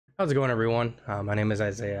How's it going, everyone? My name is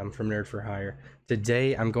Isaiah. I'm from NerdForHire.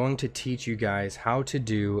 Today, I'm going to teach you guys how to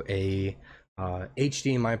do a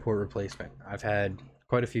HDMI port replacement. I've had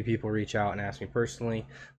quite a few people reach out and ask me personally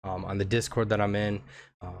on the Discord that I'm in.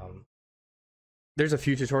 There's a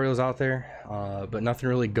few tutorials out there, but nothing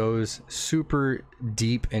really goes super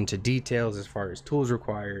deep into details as far as tools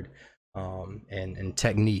required and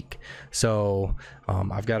technique. So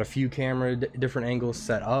I've got a few different angles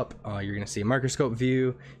set up. You're gonna see a microscope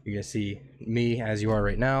view, you're gonna see me as you are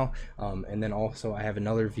right now, and then also I have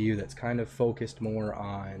another view that's kind of focused more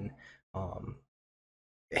on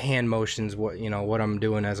hand motions, what I'm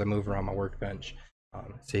doing as I move around my workbench,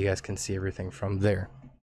 so you guys can see everything from there.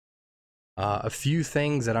 A few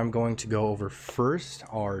things that I'm going to go over first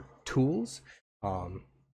are tools.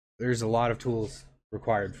 There's a lot of tools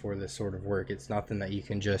required for this sort of work. It's nothing that you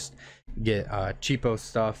can just get cheapo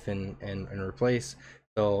stuff and replace.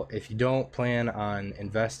 So if you don't plan on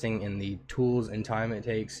investing in the tools and time it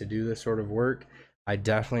takes to do this sort of work, I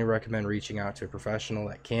definitely recommend reaching out to a professional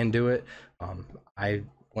that can do it. I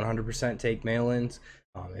 100% take mail-ins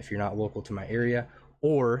if you're not local to my area,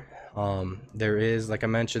 or there is, like I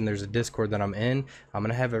mentioned, there's a Discord that I'm in. I'm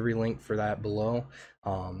gonna have every link for that below,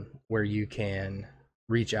 where you can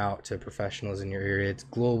reach out to professionals in your area. It's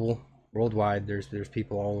global, worldwide. There's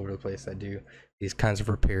people all over the place that do these kinds of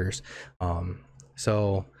repairs.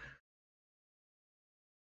 So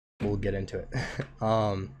we'll get into it.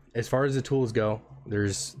 As far as the tools go,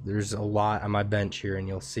 there's a lot on my bench here, and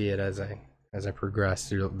you'll see it as I progress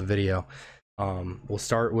through the video. We'll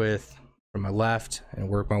start with from my left and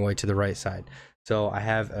work my way to the right side. So I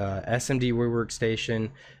have a SMD workstation.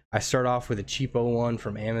 I start off with a cheapo one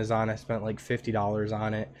from Amazon. I spent like $50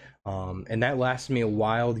 on it, and that lasted me a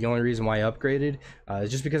while. The only reason why I upgraded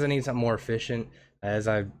is just because I need something more efficient. As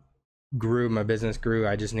I grew, my business grew,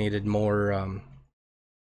 I just needed more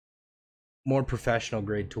professional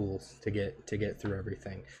grade tools to get through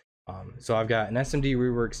everything. So I've got an SMD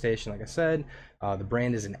rework station, like I said. The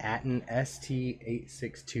brand is an Atten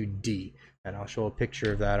ST862D, and I'll show a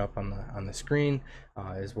picture of that up on the screen,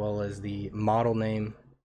 as well as the model name.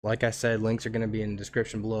 Like I said, links are going to be in the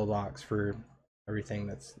description below box for everything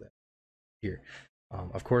that's here.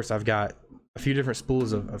 Of course, I've got a few different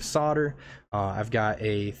spools of solder. I've got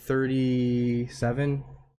a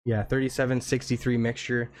 3763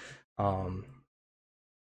 mixture of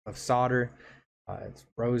solder. It's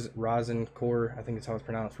rosin core, I think it's how it's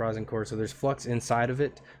pronounced, rosin core. So there's flux inside of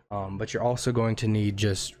it, but you're also going to need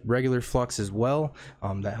just regular flux as well.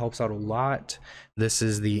 That helps out a lot. This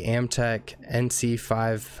is the Amtech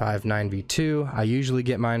NC559V2. I usually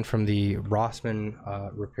get mine from the Rossmann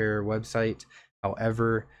repair website.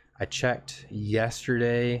 However, I checked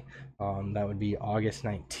yesterday, that would be August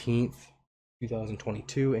 19th.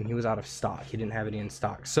 2022, and he was out of stock. He didn't have any in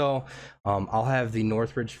stock. So I'll have the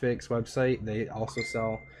Northridge Fix website. They also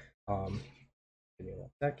sell, give me 1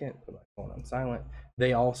 second, put my phone on silent.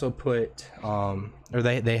 They also put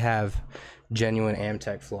they have genuine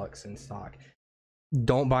Amtech flux in stock.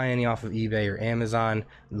 Don't buy any off of eBay or Amazon.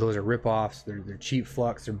 Those are rip-offs. They're cheap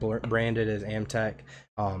flux. They're branded as Amtech.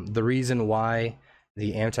 The reason why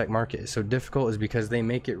the Amtech market is so difficult is because they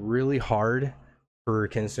make it really hard for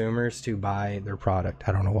consumers to buy their product.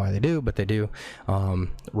 I don't know why they do, but they do.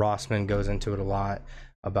 Rossmann goes into it a lot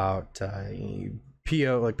about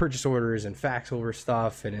PO, like purchase orders and fax over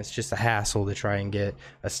stuff, and it's just a hassle to try and get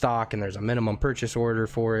a stock, and there's a minimum purchase order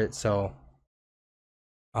for it. So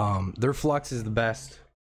their flux is the best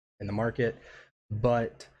in the market,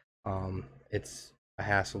 but it's a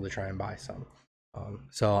hassle to try and buy some.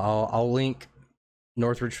 So I'll link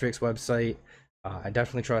Northridge Fix website. I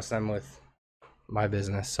definitely trust them with my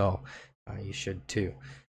business, so you should too.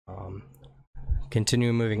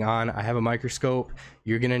 Continue moving on. I have a microscope.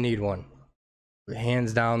 You're gonna need one,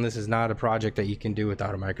 hands down. This is not a project that you can do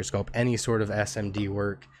without a microscope. Any sort of SMD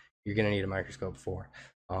work, you're gonna need a microscope for.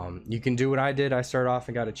 You can do what I did. I started off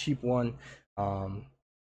and got a cheap one.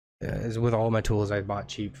 As with all my tools, I bought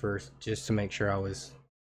cheap first just to make sure I was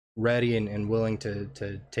ready and willing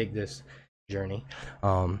to take this journey.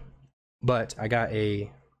 But I got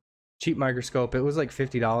a cheap microscope. It was like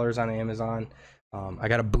 $50 on Amazon. I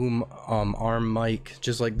got a boom arm mic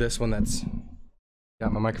just like this one that's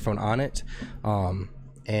got my microphone on it,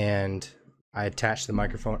 and I attached the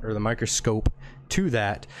microphone or the microscope to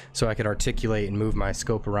that so I could articulate and move my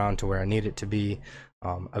scope around to where I need it to be.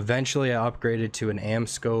 Eventually I upgraded to an AM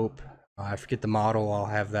scope. I forget the model. I'll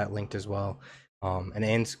have that linked as well. An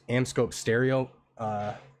AM scope stereo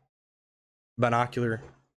binocular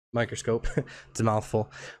microscope. It's a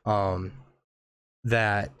mouthful.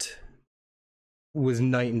 That was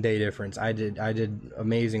night and day difference. I did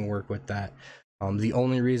amazing work with that. The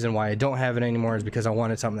only reason why I don't have it anymore is because I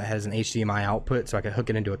wanted something that has an HDMI output so I could hook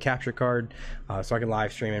it into a capture card, so I can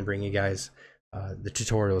live stream and bring you guys the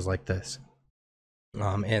tutorials like this.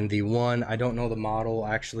 And the one, I don't know the model,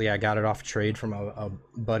 actually I got it off trade from a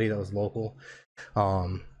buddy that was local.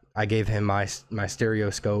 I gave him my stereo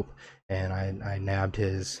scope, and I nabbed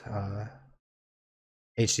his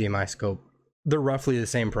HDMI scope. They're roughly the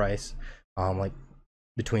same price, like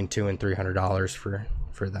between $200 and $300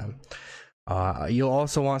 for them. You'll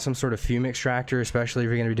also want some sort of fume extractor, especially if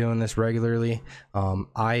you're going to be doing this regularly.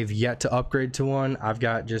 I've yet to upgrade to one. I've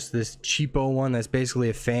got just this cheapo one that's basically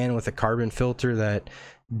a fan with a carbon filter that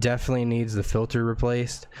definitely needs the filter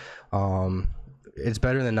replaced. It's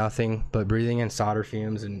better than nothing, but breathing in solder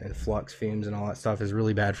fumes and flux fumes and all that stuff is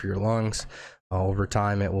really bad for your lungs. Over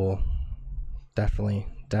time, it will definitely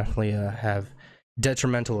have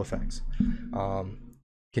detrimental effects.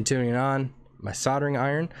 Continuing on, my soldering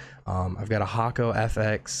iron, I've got a Hakko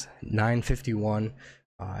FX 951.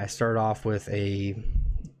 I started off with a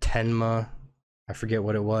Tenma, I forget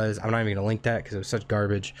what it was. I'm not even gonna link that because it was such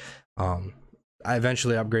garbage. I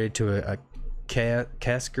eventually upgraded to a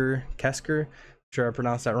Kesker, sure I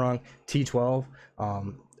pronounced that wrong, T12.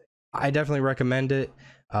 I definitely recommend it.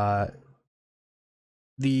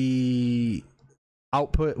 The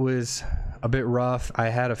output was a bit rough. I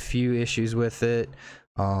had a few issues with it,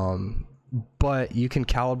 but you can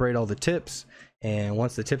calibrate all the tips, and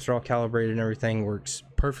once the tips are all calibrated and everything works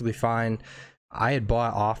perfectly fine. I had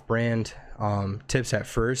bought off-brand tips at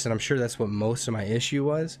first, and I'm sure that's what most of my issue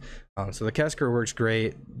was. So the Kesker works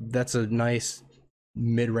great. That's a nice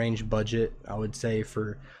mid-range budget, I would say,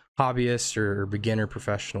 for hobbyists or beginner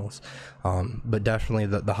professionals. But definitely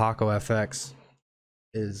the Hakko FX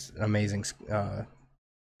is an amazing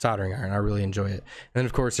soldering iron. I really enjoy it. And then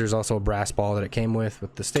of course there's also a brass ball that it came with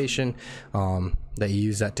the station, that you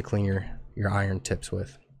use that to clean your iron tips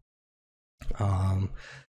with.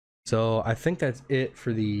 So I think that's it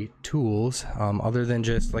for the tools, other than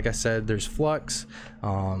just like I said, there's flux,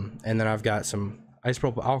 and then I've got some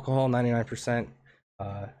isopropyl alcohol, 99%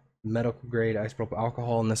 medical grade isopropyl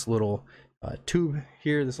alcohol in this little tube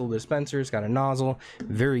here, this little dispenser. It's got a nozzle,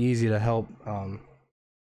 very easy to help.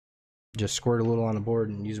 Just squirt a little on the board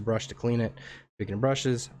and use a brush to clean it. Speaking of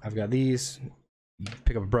brushes, I've got these. You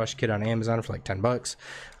pick up a brush kit on Amazon for like 10 bucks.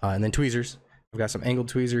 And then tweezers. I've got some angled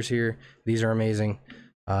tweezers here. These are amazing.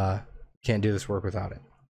 Can't do this work without it.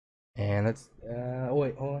 And that's oh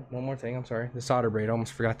wait, hold on, one more thing. I'm sorry. The solder braid. I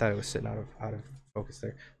almost forgot that it was sitting out of focus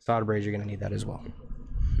there. Solder braid, you're gonna need that as well.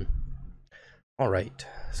 All right.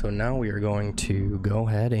 So now we are going to go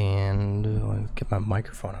ahead and get my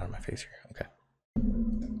microphone out of my face here. Okay.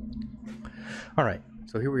 All right,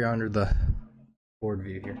 so here we are under the board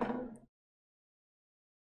view here.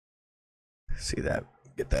 See that?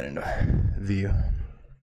 Get that into view.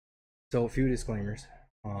 So a few disclaimers.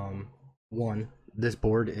 One, this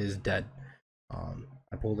board is dead.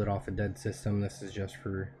 I pulled it off a dead system. This is just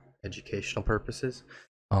for educational purposes.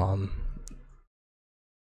 I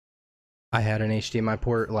had an HDMI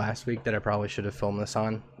port last week that I probably should have filmed this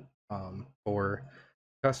on for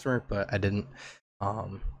customer, but I didn't.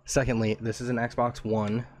 Secondly, this is an Xbox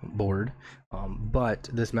One board, but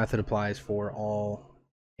this method applies for all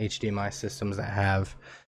HDMI systems that have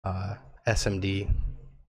SMD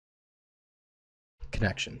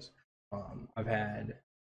connections. I've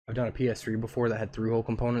done a PS3 before that had through-hole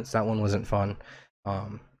components. That one wasn't fun,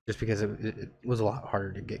 just because it was a lot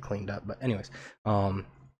harder to get cleaned up. But anyways, so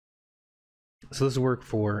this will work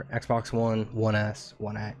for Xbox One, One S,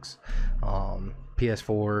 One X,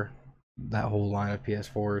 PS4. That whole line of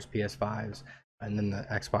PS4s, PS5s, and then the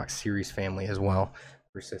Xbox Series family as well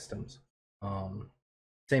for systems.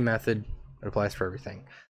 Same method, it applies for everything.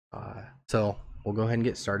 So we'll go ahead and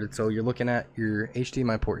get started. So you're looking at your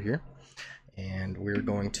HDMI port here, and we're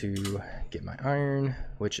going to get my iron,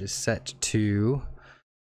 which is set to,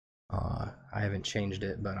 I haven't changed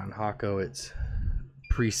it, but on Hakko it's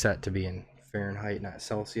preset to be in Fahrenheit, not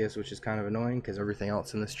Celsius, which is kind of annoying because everything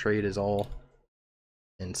else in this trade is all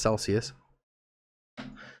in Celsius.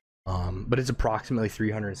 But it's approximately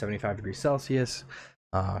 375 degrees Celsius,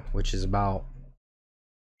 which is about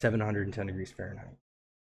 710 degrees Fahrenheit.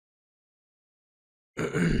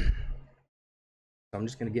 So I'm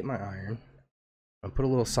just gonna get my iron, I'll put a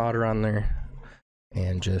little solder on there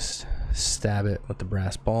and just stab it with the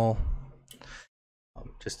brass ball,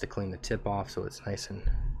 just to clean the tip off so it's nice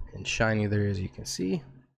and shiny there, as you can see.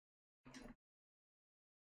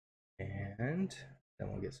 And then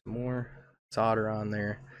we'll get some more solder on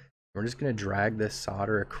there. We're just going to drag this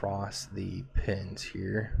solder across the pins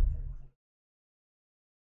here.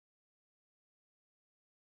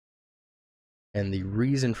 And the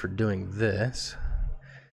reason for doing this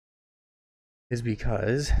is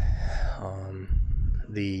because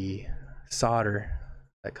the solder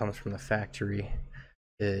that comes from the factory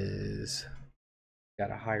is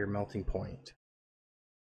got a higher melting point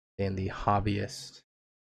than the hobbyist,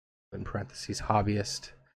 in parentheses,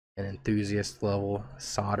 hobbyist and enthusiast level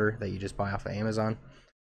solder that you just buy off of Amazon.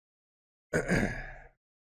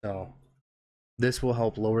 So this will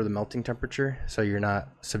help lower the melting temperature, so you're not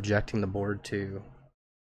subjecting the board to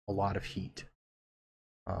a lot of heat.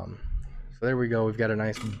 So there we go. We've got a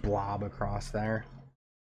nice blob across there.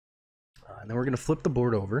 And then we're going to flip the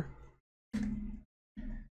board over.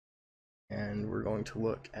 And we're going to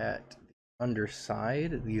look at the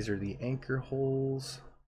underside. These are the anchor holes.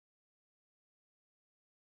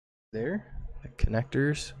 There, the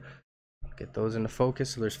connectors. Get those into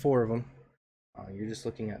focus. So there's 4 of them. You're just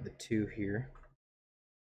looking at the 2 here.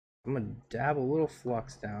 I'm going to dab a little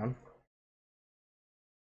flux down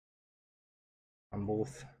on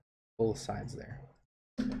both sides there.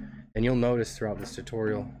 And you'll notice throughout this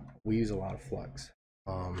tutorial we use a lot of flux.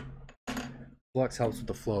 Flux helps with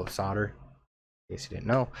the flow of solder. In case you didn't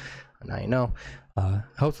know, now you know.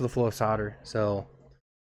 Helps with the flow of solder, so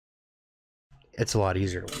it's a lot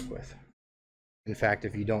easier to work with. In fact,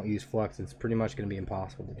 if you don't use flux, it's pretty much going to be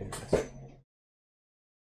impossible to do this.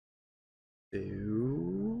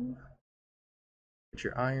 Put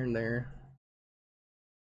your iron there.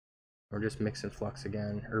 We're just mixing flux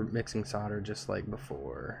again, or mixing solder just like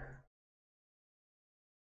before.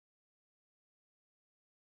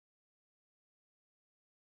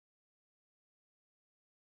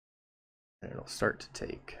 And it'll start to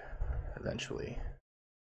take eventually.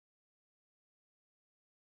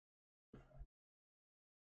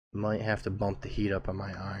 Might have to bump the heat up on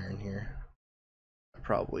my iron here. I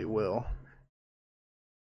probably will.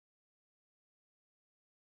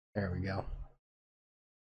 There we go.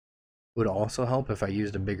 Would also help if I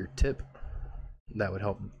used a bigger tip. That would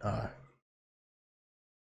help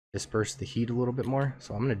disperse the heat a little bit more.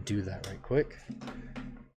 So I'm going to do that right quick.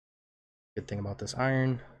 Good thing about this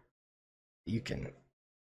iron, you can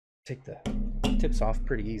take the tips off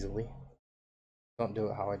pretty easily. Don't do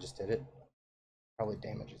it how I just did it. Probably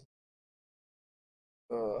damages.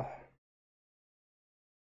 Got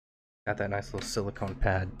that nice little silicone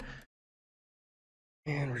pad.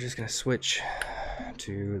 And we're just going to switch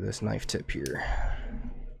to this knife tip here.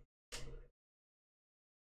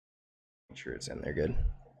 Make sure it's in there good.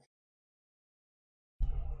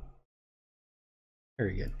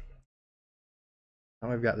 Very good.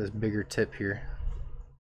 Now I've got this bigger tip here.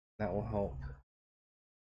 That will help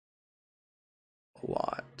a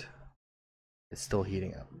lot. It's still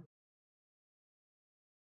heating up.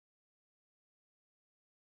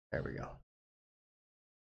 There we go.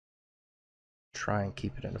 Try and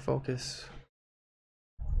keep it into focus.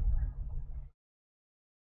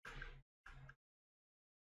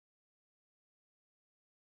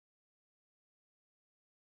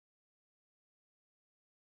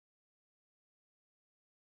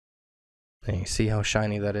 And you see how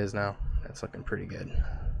shiny that is now? That's looking pretty good.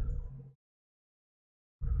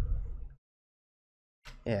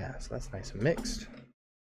 Yeah, so that's nice and mixed.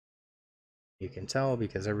 You can tell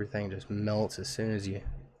because everything just melts as soon as you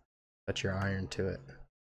touch your iron to it.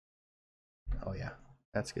 Oh yeah,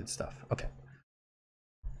 that's good stuff. Okay.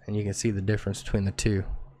 And you can see the difference between the two.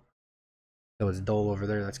 So it's dull over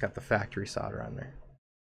there, that's got the factory solder on there.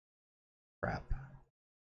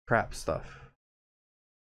 Crap stuff.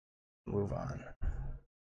 Move on.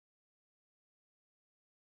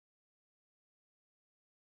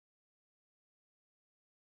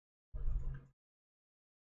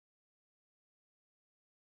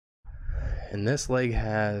 And this leg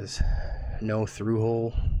has no through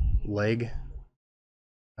hole leg.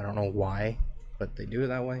 I don't know why, but they do it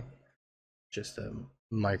that way. Just a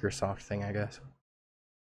Microsoft thing, I guess.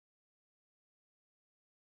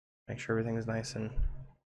 Make sure everything is nice and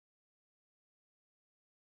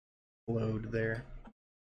flowed there.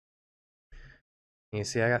 And you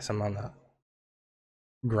see I got some on the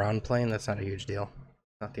ground plane. That's not a huge deal.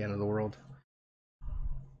 Not the end of the world.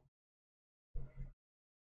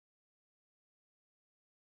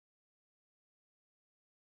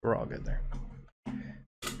 We're all good there.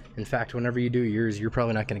 In fact, whenever you do yours, you're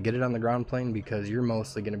probably not going to get it on the ground plane because you're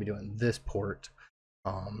mostly going to be doing this port,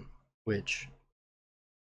 which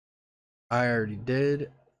I already did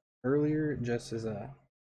earlier just as a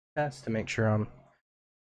test to make sure I'm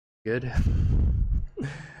good.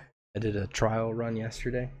 I did a trial run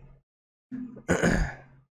yesterday. This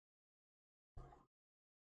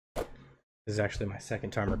is actually my second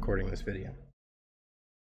time recording this video.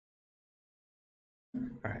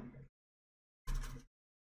 Alright.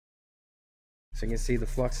 So you can see the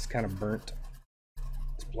flux is kind of burnt.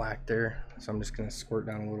 It's black there. So I'm just going to squirt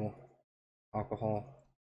down a little alcohol,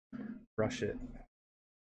 brush it.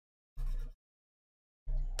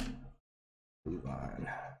 Move on.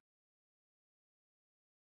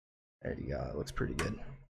 There you go. It looks pretty good.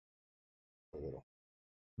 A little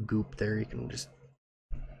goop there. You can just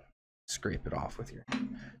scrape it off with your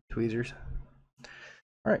tweezers.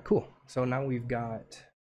 All right, cool. So now we've got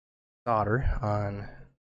solder on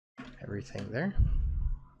everything there.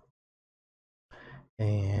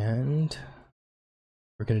 And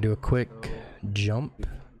we're going to do a quick jump.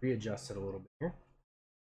 Readjust it a little bit here.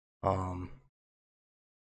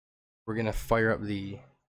 We're going to fire up the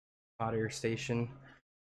hot air station.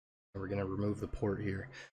 We're going to remove the port here.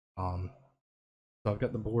 So I've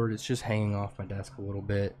got the board. It's just hanging off my desk a little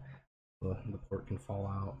bit. The port can fall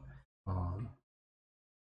out. I'm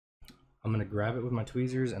going to grab it with my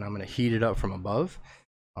tweezers and I'm going to heat it up from above.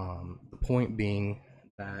 The point being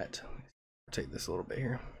that, I'll take this a little bit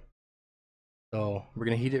here. So we're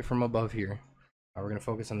going to heat it from above here. We're going to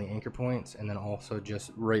focus on the anchor points and then also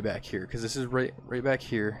just right back here, because this is right back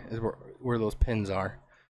here is where those pins are.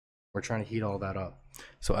 We're trying to heat all that up.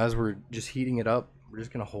 So as we're just heating it up, we're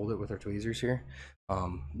just going to hold it with our tweezers here.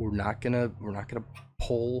 We're not gonna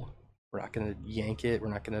pull. We're not gonna yank it. We're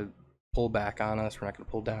not gonna pull back on us. We're not gonna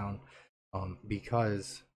pull down,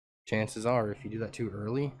 because chances are, if you do that too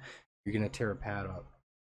early, you're gonna tear a pad up.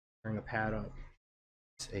 Tearing a pad up,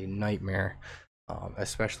 it's a nightmare,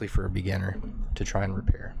 especially for a beginner to try and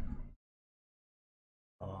repair.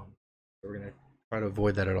 So we're gonna try to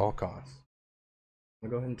avoid that at all costs. I'm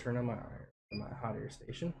gonna go ahead and turn on my hot air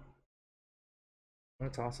station. I'm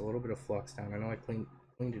gonna toss a little bit of flux down. I know I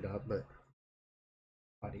cleaned it up, but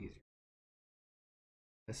a lot easier.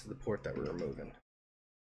 This is the port that we're removing.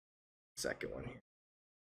 Second one here.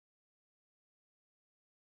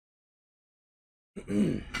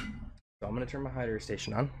 So I'm gonna turn my hot air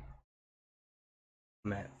station on.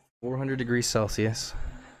 I'm at 400 degrees Celsius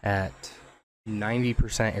at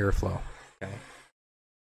 90% airflow. Okay.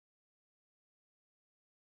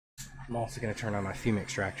 I'm also gonna turn on my fume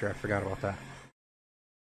extractor. I forgot about that.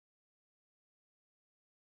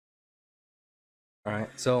 All right,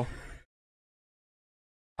 so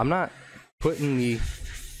I'm not putting the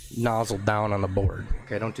nozzle down on the board.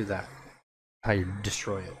 Okay, don't do that. How you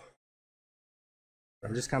destroy it.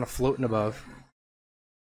 I'm just kind of floating above,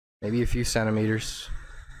 maybe a few centimeters,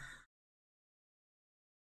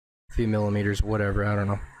 a few millimeters, whatever, I don't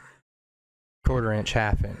know. 1/4 inch,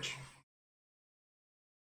 1/2 inch.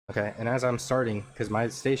 Okay, and as I'm starting, because my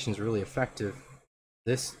station's really effective,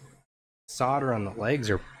 this solder on the legs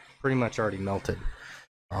are pretty much already melted.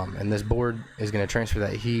 And this board is going to transfer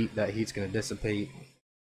that heat. That heat's going to dissipate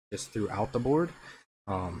just throughout the board.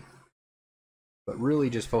 But really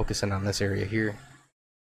just focusing on this area here,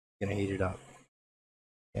 going to heat it up.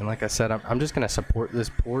 And like I said, I'm just going to support this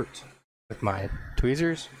port with my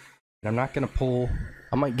tweezers. And I'm not going to pull.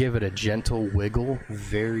 I might give it a gentle wiggle,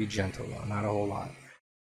 very gentle though, not a whole lot.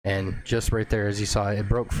 And just right there, as you saw, it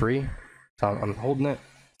broke free. So I'm holding it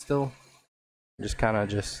still. Just kind of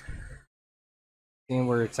just seeing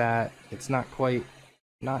where it's at. It's not quite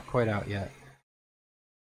out yet.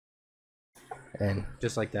 And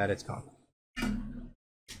just like that, it's gone.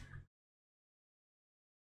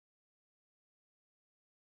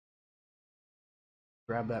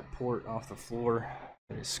 Grab that port off the floor.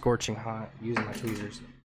 It is scorching hot using my tweezers.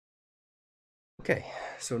 Okay,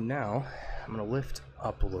 so now I'm gonna lift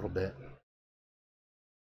up a little bit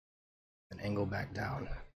and angle back down.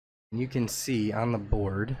 And you can see on the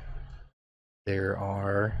board there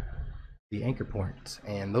are the anchor points,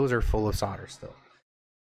 and those are full of solder still.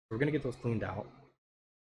 We're gonna get those cleaned out.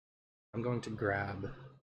 I'm going to grab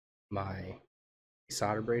my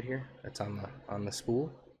solder braid here that's on the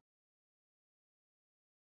spool.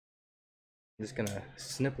 I'm just gonna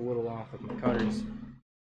snip a little off with my cutters.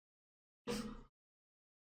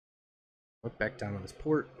 Look back down on this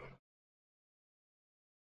port.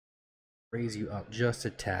 Raise you up just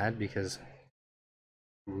a tad because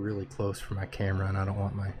I'm really close for my camera and I don't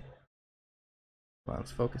want my... Well,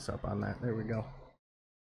 let's focus up on that. There we go.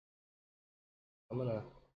 I'm gonna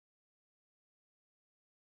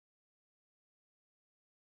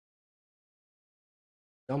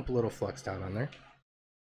dump a little flux down on there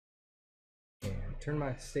and turn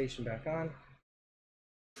my station back on.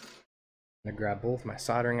 I'm gonna grab both my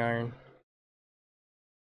soldering iron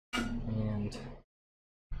and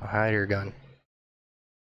a hot air gun.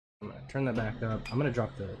 I'm gonna turn that back up. I'm gonna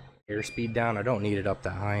drop the airspeed down. I don't need it up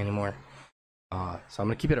that high anymore. So I'm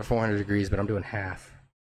gonna keep it at 400 degrees, but I'm doing half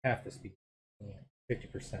the speed,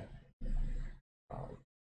 50%.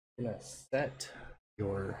 I'm gonna set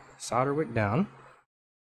your solder wick down,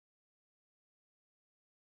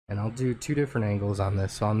 and I'll do two different angles on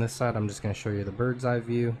this. So on this side, I'm just gonna show you the bird's eye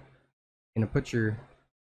view. You're gonna put your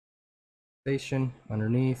station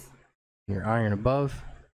underneath and your iron above.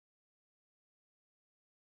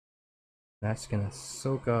 That's gonna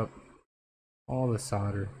soak up all the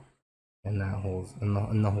solder in that holes in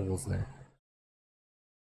the holes there,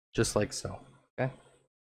 just like so. Okay.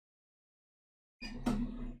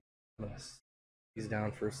 I'm gonna set these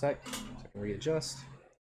down for a sec so I can readjust,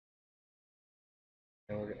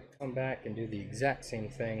 and we're gonna come back and do the exact same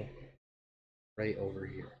thing right over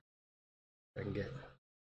here. I can get the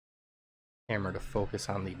camera to focus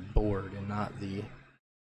on the board and not the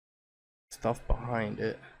stuff behind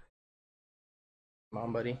it. Come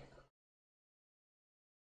on, buddy.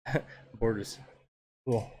 Board is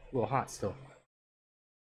a little hot still.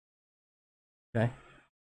 Okay,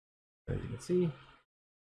 so as you can see,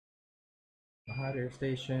 the hot air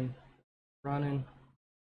station running,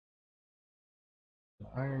 the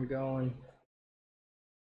iron going.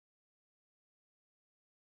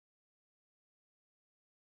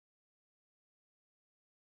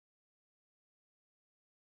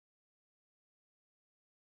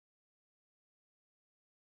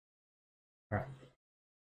 All right,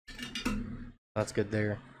 that's good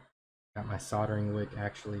there. Got my soldering wick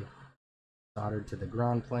actually soldered to the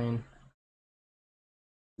ground plane.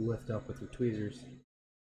 Lift up with your tweezers,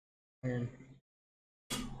 iron,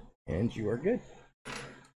 and you are good.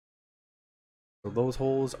 So those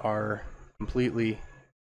holes are completely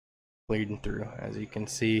bleeding through, as you can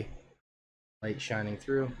see, light shining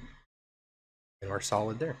through, and we're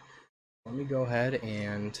solid there. Let me go ahead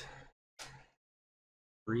and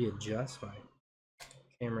readjust my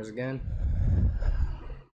cameras again.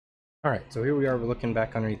 All right, so here we are. We're looking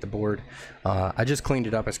back underneath the board. I just cleaned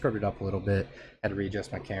it up. I scrubbed it up a little bit. Had to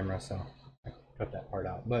readjust my camera, so I cut that part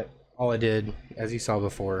out. But all I did, as you saw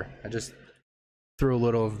before, I just threw a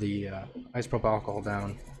little of the isopropyl alcohol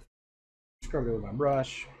down, scrubbed it with my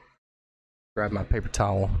brush, grabbed my paper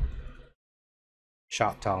towel,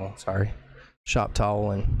 shop towel,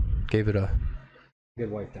 and gave it a good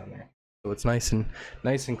wipe down there. So it's nice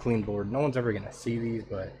and clean board. No one's ever gonna see these,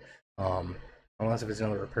 but unless if it's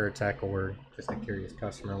another repair tech or just a curious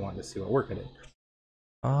customer wanting to see what work it is.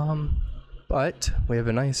 But we have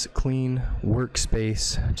a nice clean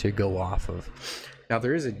workspace to go off of. Now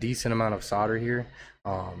there is a decent amount of solder here,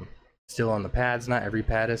 still on the pads. Not every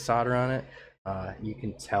pad has solder on it. You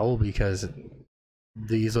can tell because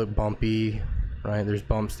these look bumpy, right? There's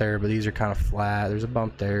bumps there, but these are kind of flat. There's a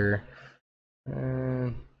bump there.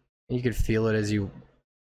 You can feel it as you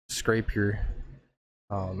scrape your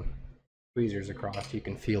tweezers across. You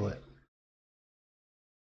can feel it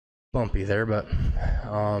bumpy there, but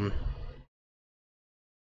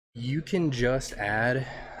you can just add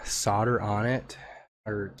solder on it,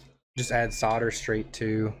 or just add solder straight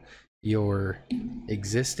to your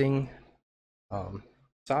existing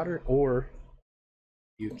solder, or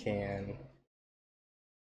you can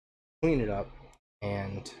clean it up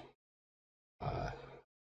and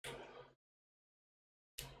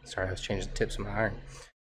sorry, I was changing the tips of my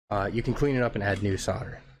iron. You can clean it up and add new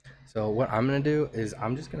solder. So what I'm gonna do is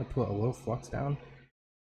I'm just gonna put a little flux down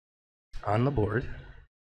on the board,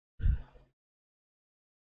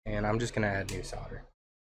 and I'm just gonna add new solder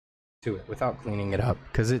to it without cleaning it up,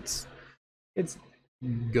 because it's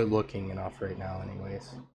good looking enough right now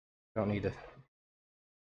anyways. Don't need to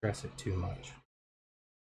stress it too much.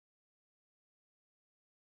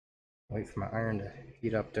 Wait for my iron to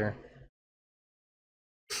heat up there.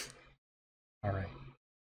 All right.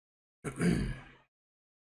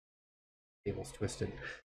 Cable's twisted.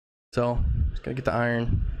 So just gonna get the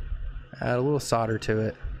iron, add a little solder to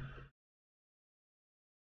it,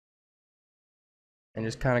 and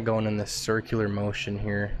just kind of going in this circular motion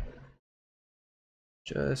here,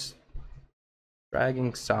 just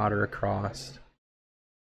dragging solder across,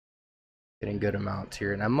 getting good amounts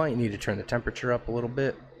here. And I might need to turn the temperature up a little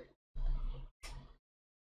bit,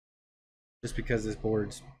 just because this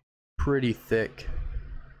board's pretty thick.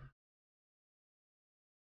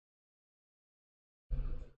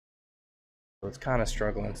 So it's kind of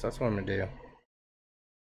struggling, so that's what I'm gonna do.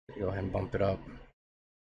 Go ahead and bump it up.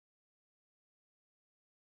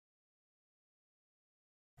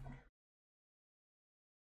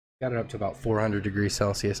 Got it up to about 400 degrees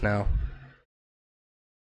Celsius now.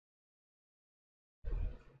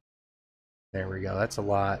 There we go. That's a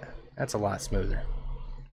lot smoother.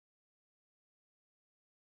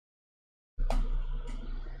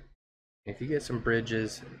 If you get some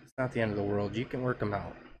bridges, it's not the end of the world. You can work them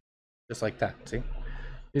out just like that. See, you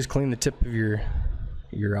just clean the tip of your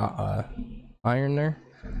your iron there.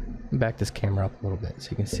 Back this camera up a little bit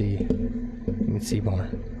so you can see more.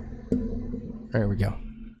 There we go.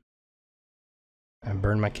 I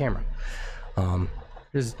burned my camera.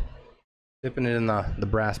 Just dipping it in the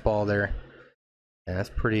brass ball there. Yeah, that's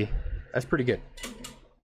pretty good.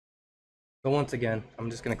 So once again, I'm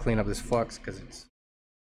just gonna clean up this flux because it's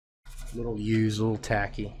a little used, a little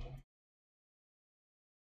tacky.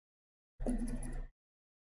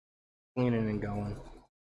 Cleaning and going.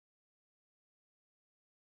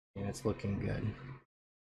 And it's looking good.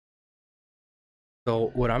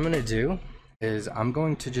 So what I'm gonna do is I'm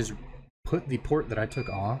going to just put the port that I took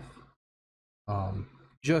off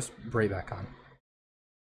just right back on.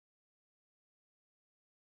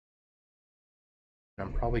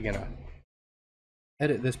 I'm probably gonna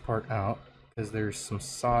edit this part out because there's some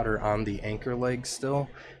solder on the anchor leg still.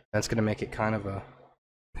 That's gonna make it kind of a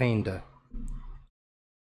pain to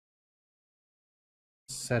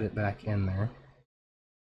set it back in there.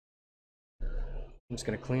 I'm just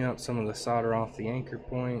gonna clean up some of the solder off the anchor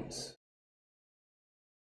points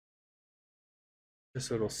just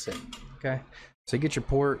so it'll sit. Okay, so you get your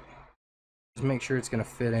port, just make sure it's gonna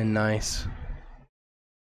fit in nice.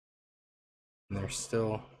 And there's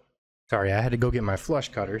still, sorry, I had to go get my flush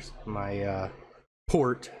cutters, my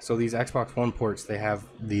port. So these Xbox One ports, they have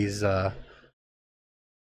these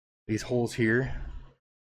holes here.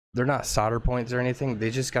 They're not solder points or anything.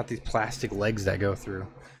 They just got these plastic legs that go through.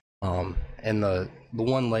 And the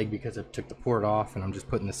one leg, because I took the port off and I'm just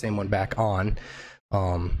putting the same one back on,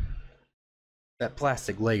 that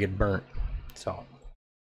plastic leg had burnt, so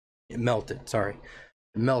it melted. Sorry,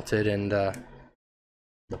 it melted, and the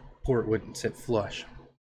port wouldn't sit flush.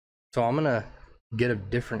 So I'm gonna get a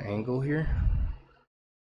different angle here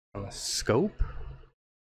on the scope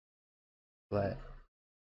so that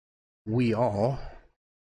we all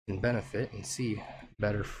can benefit and see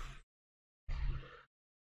better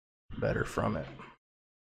from it.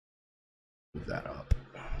 Move that up,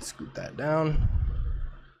 scoot that down.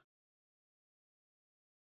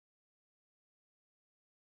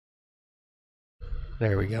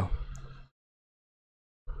 There we go.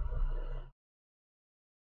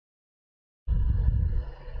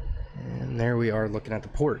 And there we are looking at the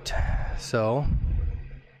port. So,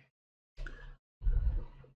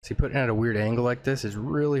 see, putting it at a weird angle like this is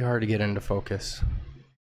really hard to get into focus.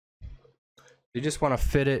 You just want to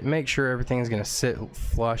fit it, make sure everything's going to sit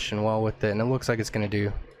flush and well with it, and it looks like it's going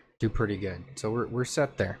to do pretty good. So we're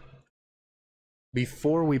set there.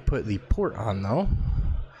 Before we put the port on, though,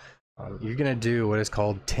 you're going to do what is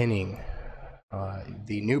called tinning.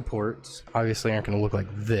 The new ports obviously aren't going to look like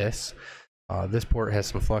this. This port has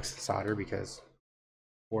some flux and solder because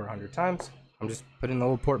 400 times. I'm just putting the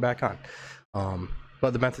old port back on.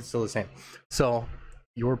 But the method's still the same. So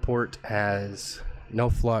your port has no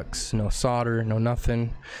flux, no solder, no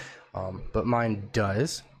nothing. But mine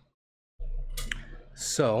does.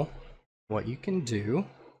 So what you can do,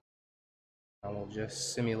 I will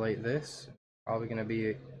just simulate this. Probably going to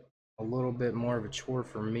be a little bit more of a chore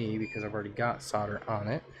for me because I've already got solder on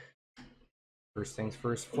it. First things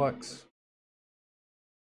first, flux.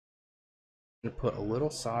 I'm going to put a little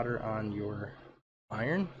solder on your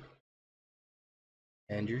iron,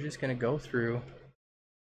 and you're just going to go through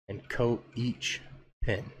and coat each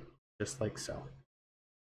pin just like so.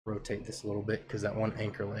 Rotate this a little bit because that one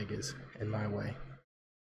anchor leg is in my way.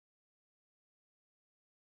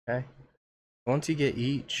 Okay, once you get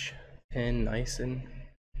each pin nice and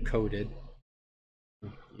coated,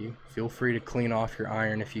 you feel free to clean off your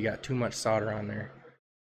iron if you got too much solder on there.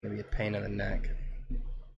 Maybe a pain in the neck.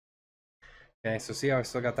 Okay, so see how I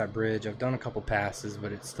still got that bridge? I've done a couple passes,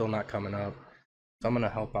 but it's still not coming up. So I'm going to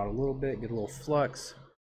help out a little bit, get a little flux,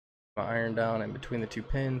 my iron down in between the two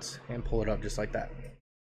pins, and pull it up just like that.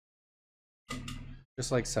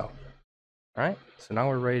 Just like so. Alright, so now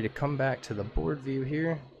we're ready to come back to the board view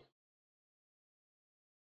here.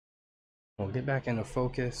 We'll get back into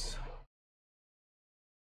focus.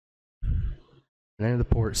 And there the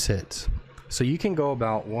port sits. So you can go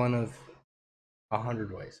about one of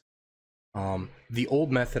 100 ways. The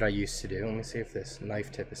old method I used to do, let me see if this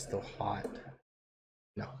knife tip is still hot.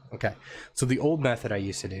 No, okay. So the old method I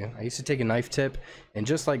used to take a knife tip, and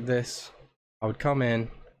just like this, I would come in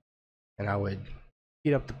and I would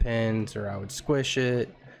heat up the pins, or I would squish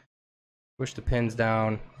it, push the pins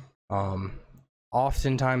down.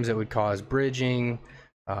 Oftentimes it would cause bridging,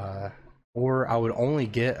 or I would only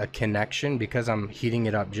get a connection because I'm heating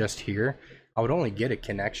it up just here. I would only get a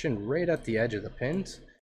connection right at the edge of the pins.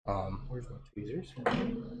 Where's my tweezers?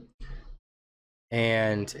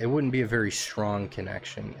 And it wouldn't be a very strong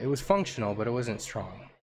connection. It was functional, but it wasn't strong.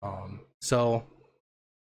 So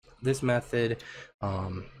this method,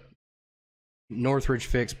 Northridge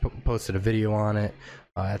Fix posted a video on it.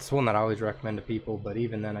 It's one that I always recommend to people, but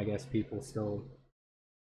even then I guess people still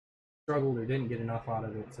struggled or didn't get enough out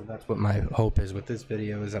of it. So that's what my hope is with this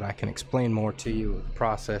video, is that I can explain more to you of the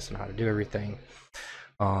process and how to do everything.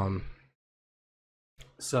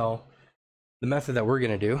 So the method that we're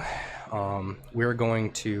going to do, we're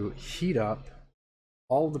going to heat up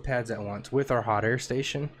all the pads at once with our hot air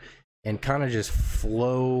station and kind of just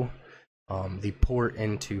flow the port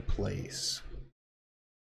into place.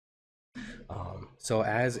 So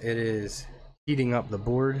as it is heating up the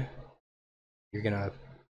board, you're going to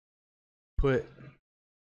put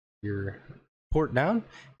your port down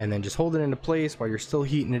and then just hold it into place while you're still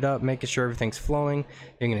heating it up, making sure everything's flowing.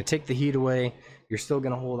 You're going to take the heat away. You're still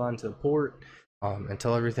going to hold on to the port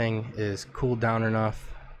until everything is cooled down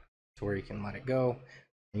enough to where you can let it go,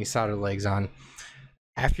 and you solder the legs on.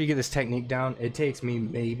 After you get this technique down, it takes me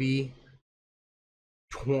maybe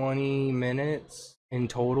 20 minutes in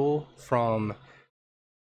total from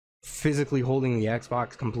physically holding the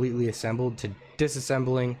Xbox completely assembled to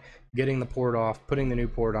disassembling, getting the port off, putting the new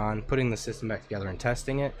port on, putting the system back together, and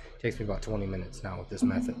testing it. It takes me about 20 minutes now with this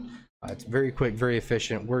method. It's very quick, very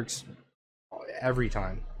efficient, works every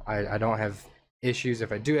time. I don't have issues.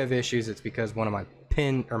 If I do have issues, it's because one of my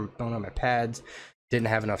pads didn't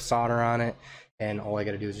have enough solder on it, and all I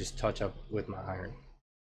got to do is just touch up with my iron.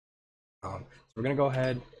 So we're gonna go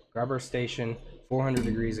ahead, grab our station, 400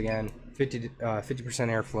 degrees again, 50%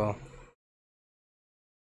 airflow.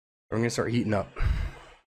 We're gonna start heating up.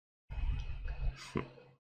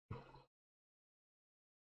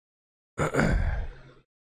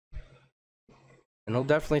 And it'll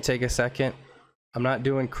definitely take a second. I'm not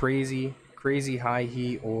doing crazy high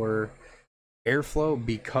heat or airflow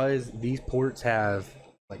because these ports have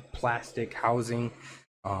like plastic housing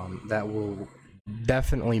that will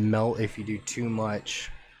definitely melt if you do too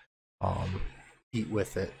much heat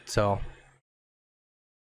with it. So I'm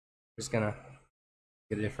just gonna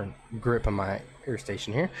get a different grip on my air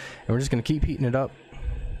station here, and we're just gonna keep heating it up,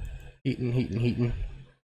 heating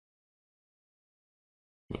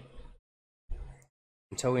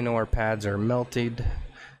until we know our pads are melted,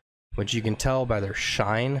 which you can tell by their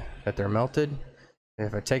shine that they're melted. And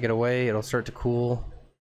if I take it away, it'll start to cool.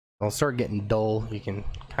 It'll start getting dull. You can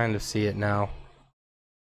kind of see it now.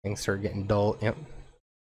 Things start getting dull. Yep.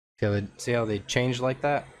 See how they change like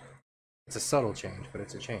that? It's a subtle change, but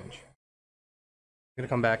it's a change. I'm gonna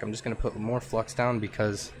come back. I'm just gonna put more flux down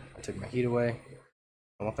because I took my heat away.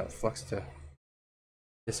 I want that flux to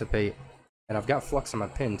dissipate. And I've got flux on my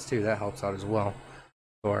pins too. That helps out as well.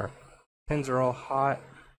 So our pins are all hot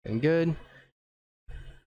and good.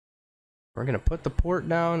 We're gonna put the port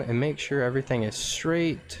down and make sure everything is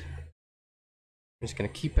straight. I'm just gonna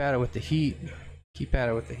keep at it with the heat. Keep at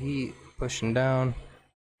it with the heat, pushing down.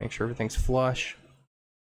 Make sure everything's flush.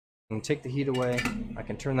 And take the heat away. I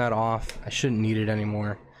can turn that off. I shouldn't need it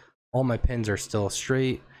anymore. All my pins are still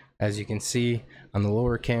straight. As you can see on the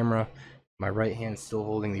lower camera, my right hand's still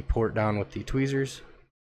holding the port down with the tweezers.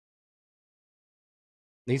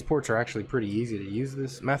 These ports are actually pretty easy to use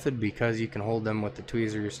this method because you can hold them with the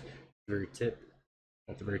tweezers at the very tip.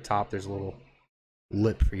 At the very top, there's a little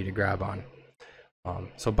lip for you to grab on.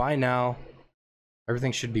 So by now,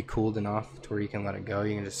 everything should be cooled enough to where you can let it go.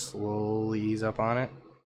 You can just slowly ease up on it.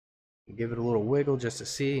 Give it a little wiggle just to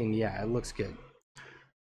see, and yeah, it looks good.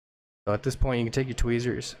 So at this point, you can take your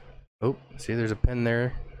tweezers. Oh, see, there's a pin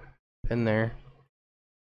there. Pin there.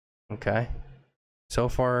 Okay. So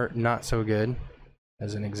far, not so good.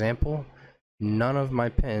 As an example, none of my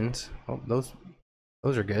pins. Oh, those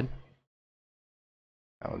are good.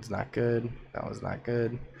 That one's not good. That one's not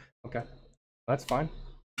good. Okay, that's fine.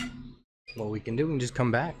 What we can do, we can just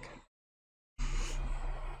come back.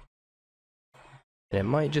 And it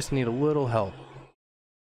might just need a little help.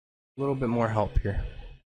 A little bit more help here.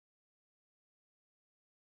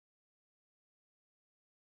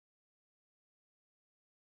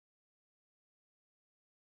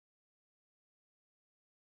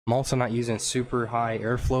 I'm also not using super high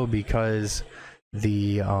airflow because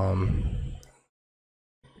the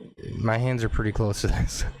my hands are pretty close to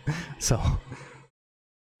this. So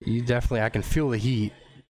you definitely, I can feel the heat,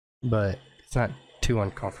 but it's not too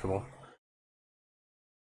uncomfortable.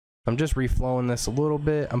 I'm just reflowing this a little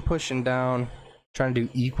bit. I'm pushing down, trying to do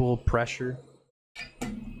equal pressure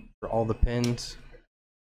for all the pins.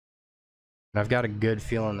 And I've got a good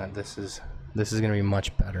feeling that this is going to be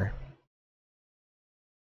much better.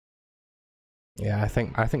 Yeah, I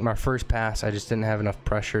think my first pass, I just didn't have enough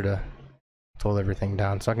pressure to hold everything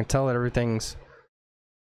down. So I can tell that everything's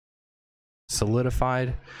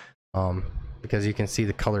solidified. because you can see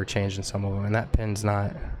the color change in some of them, and that pin's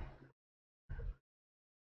not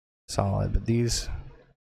solid, but these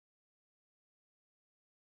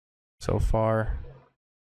so far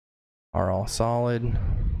are all solid.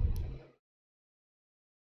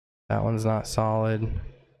 That one's not solid.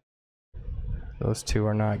 Those two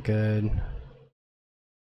are not good.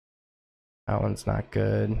 That one's not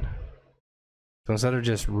good. So instead of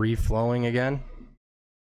just reflowing again,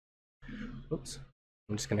 oops,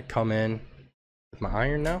 I'm just gonna come in with my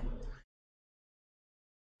iron now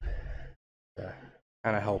to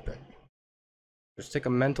kind of help it. Just take a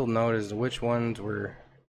mental note as to which ones were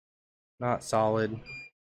not solid.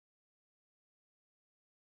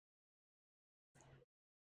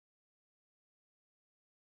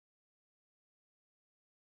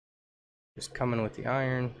 Just come in with the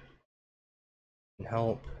iron and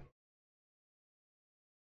help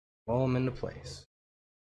roll them into place.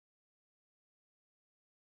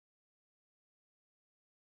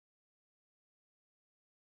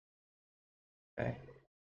 Okay.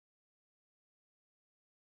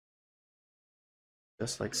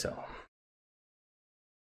 Just like so.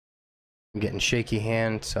 I'm getting shaky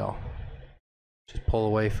hand, so just pull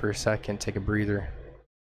away for a second, take a breather.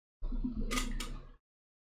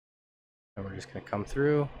 And we're just gonna come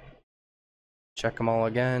through, check them all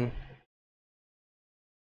again.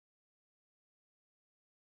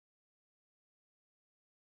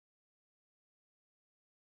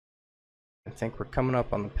 I think we're coming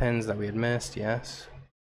up on the pins that we had missed, yes.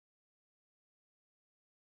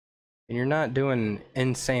 And you're not doing an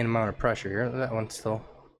insane amount of pressure here. That one's still.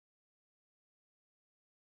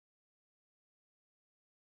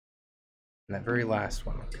 And that very last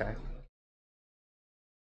one, okay.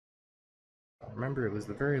 I remember it was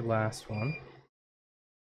the very last one.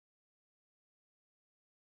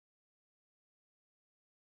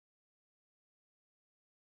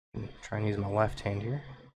 Try and use my left hand here.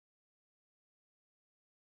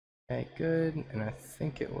 Okay, good. And I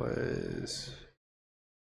think it was.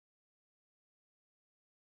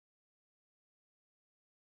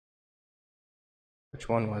 Which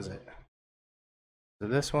one was it? So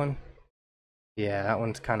this one? Yeah, that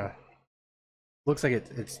one's kind of. Looks like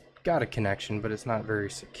it's got a connection, but it's not very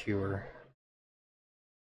secure.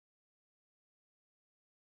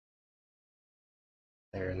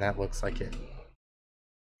 There, and that looks like it.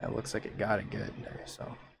 That looks like it got it good there,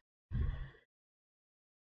 so.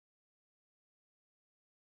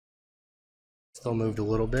 Still moved a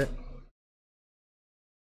little bit.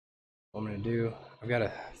 What I'm gonna do, I've got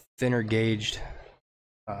a thinner gauged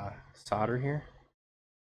solder here.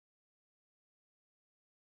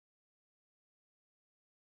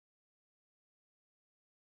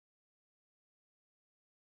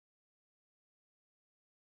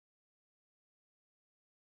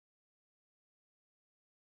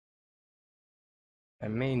 I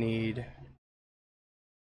may need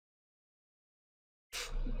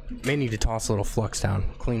to toss a little flux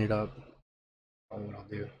down, clean it up. Probably what I'll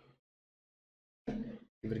do.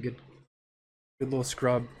 Give it a good little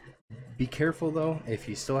scrub. Be careful though, if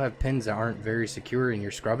you still have pins that aren't very secure and you're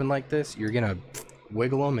scrubbing like this, you're gonna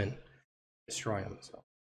wiggle them and destroy them. So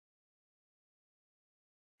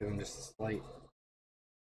doing just a slight.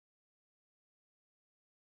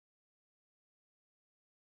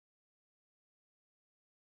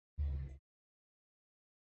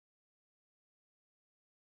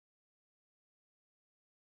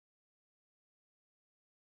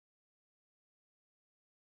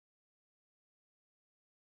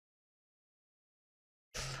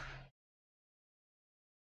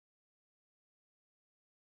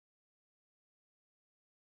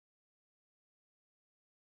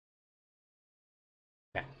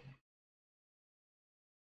 Yeah.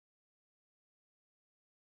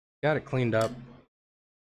 Got it cleaned up.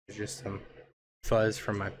 There's just some fuzz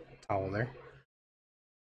from my towel there.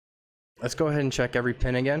 Let's go ahead and check every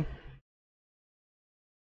pin again.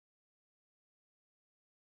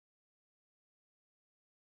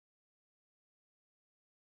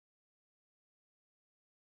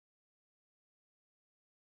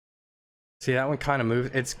 See, that one kind of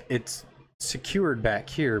moved. It's secured back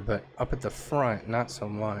here, but up at the front, not so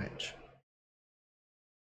much.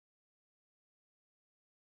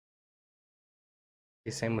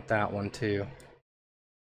 Okay, same with that one too.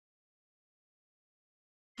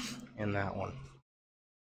 And that one.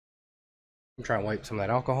 I'm trying to wipe some of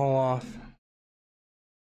that alcohol off.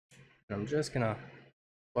 And I'm just gonna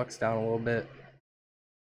flux down a little bit.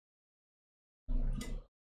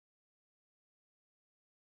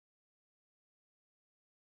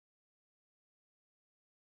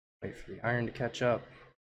 Wait for the iron to catch up.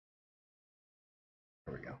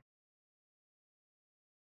 There we go.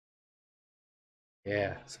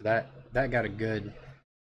 Yeah, so that got a good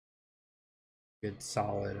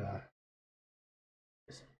solid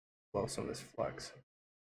just blow some of this flux.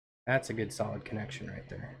 That's a good solid connection right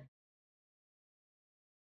there.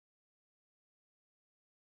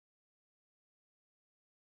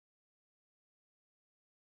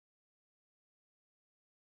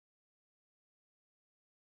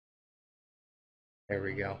 There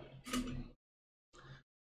we go.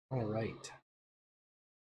 All right.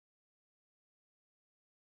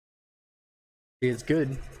 It's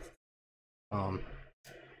good.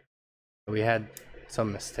 We had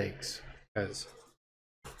some mistakes because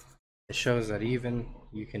it shows that even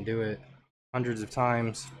you can do it hundreds of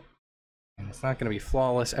times and it's not going to be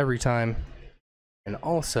flawless every time. And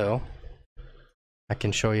also, I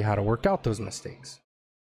can show you how to work out those mistakes.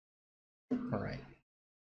 All right.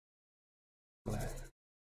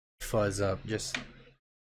 Fuzz up, just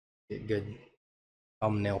get good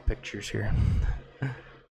thumbnail pictures here. All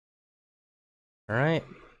right.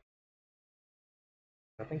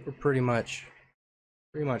 I think we're pretty much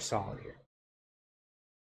solid here.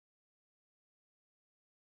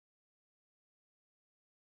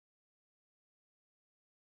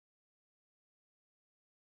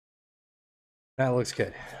 That looks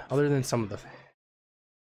good. Other than some of the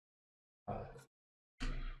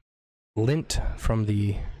lint from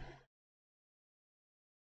the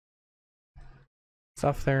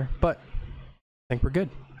stuff there, but I think we're good.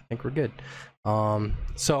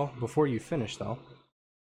 So before you finish though,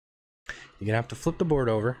 you're gonna have to flip the board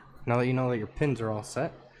over. Now that you know that your pins are all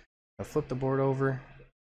set, I'll flip the board over.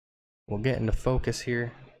 We'll get into focus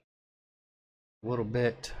here a little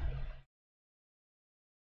bit.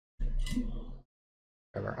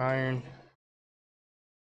 Grab our iron,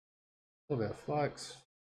 a little bit of flux.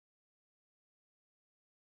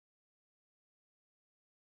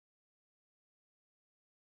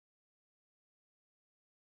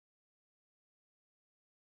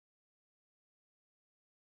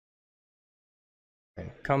 And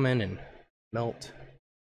come in and melt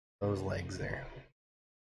those legs there.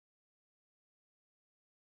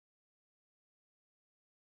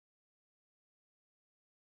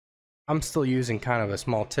 I'm still using kind of a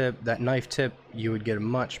small tip. That knife tip, you would get a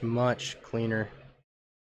much cleaner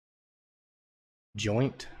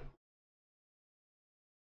joint.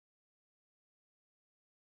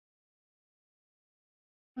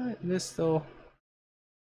 But this still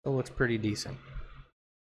looks pretty decent.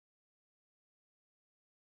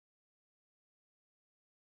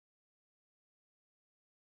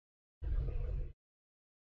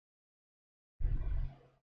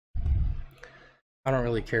 I don't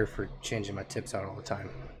really care for changing my tips out all the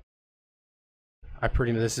time.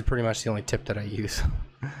 This is pretty much the only tip that I use.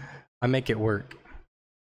 I make it work.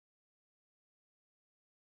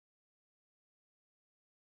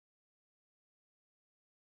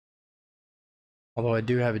 Although I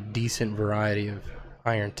do have a decent variety of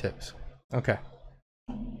iron tips. Okay.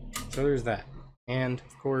 So there's that. And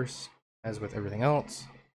of course, as with everything else,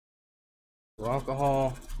 a little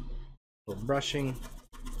alcohol, a little brushing,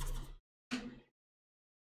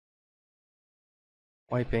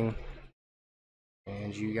 wiping,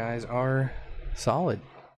 and you guys are solid.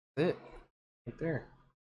 That's it. Right there.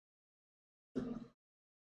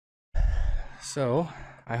 So,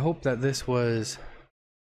 I hope that this was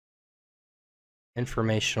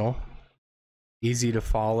informational, easy to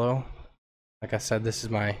follow. Like I said, this is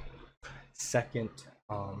my second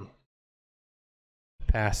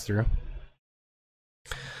pass through.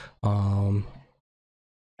 I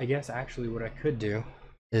guess actually what I could do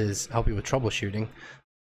is help you with troubleshooting.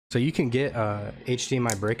 So you can get a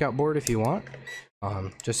HDMI breakout board if you want,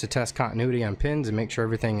 just to test continuity on pins and make sure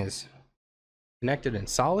everything is connected and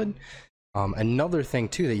solid. Another thing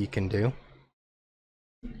too that you can do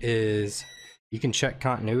is you can check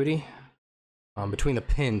continuity between the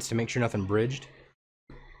pins to make sure nothing bridged.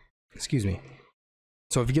 Excuse me.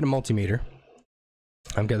 So if you get a multimeter,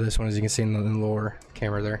 I've got this one, as you can see in the lower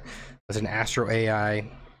camera there. It's an Astro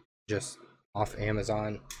AI, just off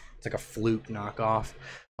Amazon. It's like a Fluke knockoff.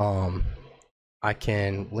 I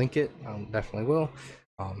can link it. I definitely will.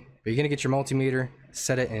 But you're gonna get your multimeter,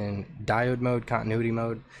 set it in diode mode, continuity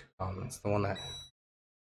mode. It's the one that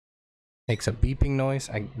makes a beeping noise.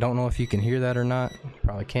 I don't know if you can hear that or not. You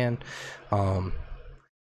probably can. And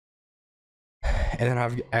then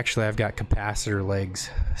I've got capacitor legs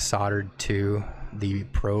soldered to the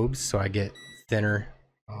probes, so I get thinner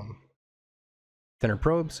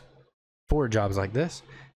probes for jobs like this.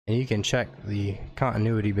 And you can check the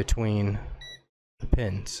continuity between the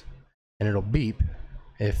pins, and it'll beep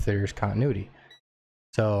if there's continuity.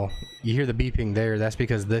 So you hear the beeping there. That's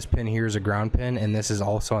because this pin here is a ground pin, and this is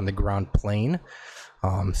also on the ground plane.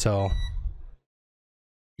 So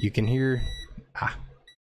you can hear, if I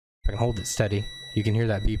can hold it steady, you can hear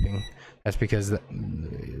that beeping. That's because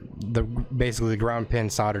basically the ground pin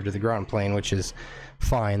soldered to the ground plane, which is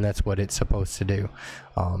fine. That's what it's supposed to do.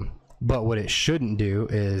 But what it shouldn't do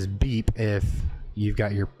is beep if you've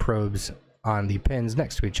got your probes on the pins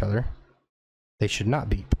next to each other. They should not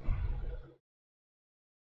beep.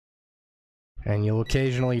 And you'll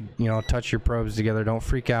occasionally, touch your probes together. Don't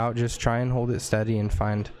freak out. Just try and hold it steady and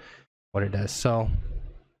find what it does. So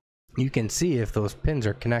you can see if those pins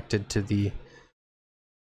are connected to the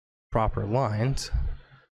proper lines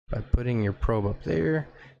by putting your probe up there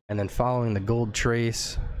and then following the gold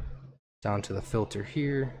trace down to the filter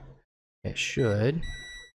here. It should,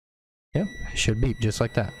 it should beep just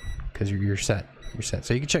like that, because you're set. You're set.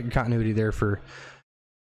 So you can check your continuity there for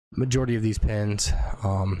majority of these pins.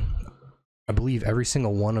 I believe every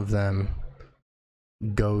single one of them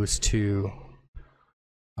goes to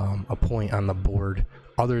a point on the board,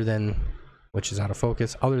 other than, which is out of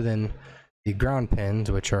focus, other than the ground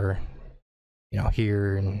pins, which are,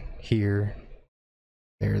 here and here,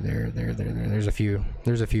 there. There's a few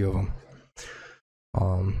of them.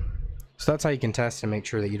 So that's how you can test and make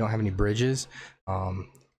sure that you don't have any bridges.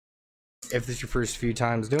 If this is your first few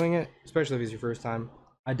times doing it, especially if it's your first time,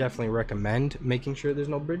 I definitely recommend making sure there's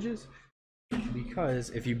no bridges, because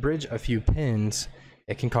if you bridge a few pins,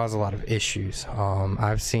 it can cause a lot of issues.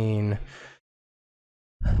 I've seen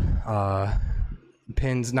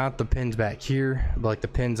pins, not the pins back here, but like the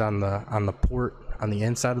pins on the port, on the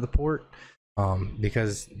inside of the port,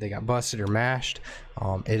 because they got busted or mashed,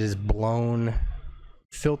 it has blown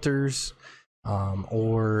filters,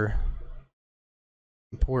 or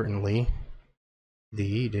importantly,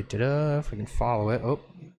 if we can follow it. Oh,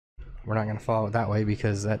 we're not going to follow it that way,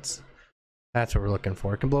 because that's what we're looking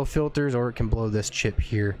for. It can blow filters, or it can blow this chip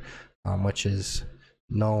here, which is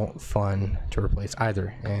no fun to replace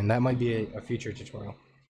either, and that might be a future tutorial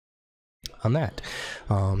on that.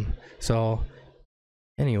 So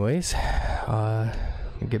anyways,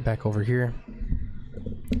 get back over here,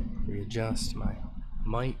 readjust my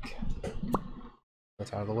mic,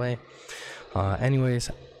 that's out of the way.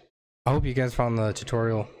 Anyways, I hope you guys found the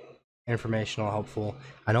tutorial informational, helpful.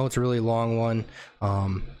 I know it's a really long one.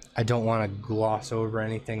 I don't want to gloss over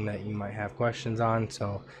anything that you might have questions on,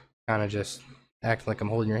 so kind of just act like I'm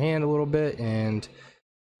holding your hand a little bit and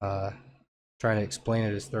trying to explain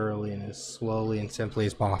it as thoroughly and as slowly and simply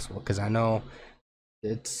as possible, because I know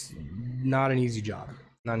it's not an easy job.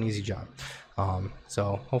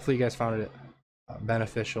 So hopefully you guys found it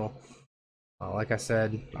beneficial. Like I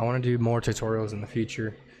said, I want to do more tutorials in the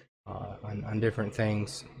future on different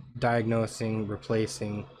things, diagnosing,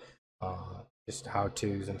 replacing, just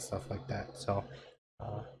how-tos and stuff like that. So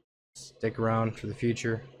stick around for the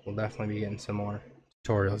future. We'll definitely be getting some more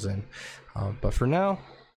tutorials in. But for now,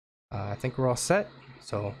 I think we're all set.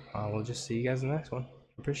 So we'll just see you guys in the next one.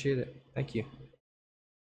 Appreciate it. Thank you.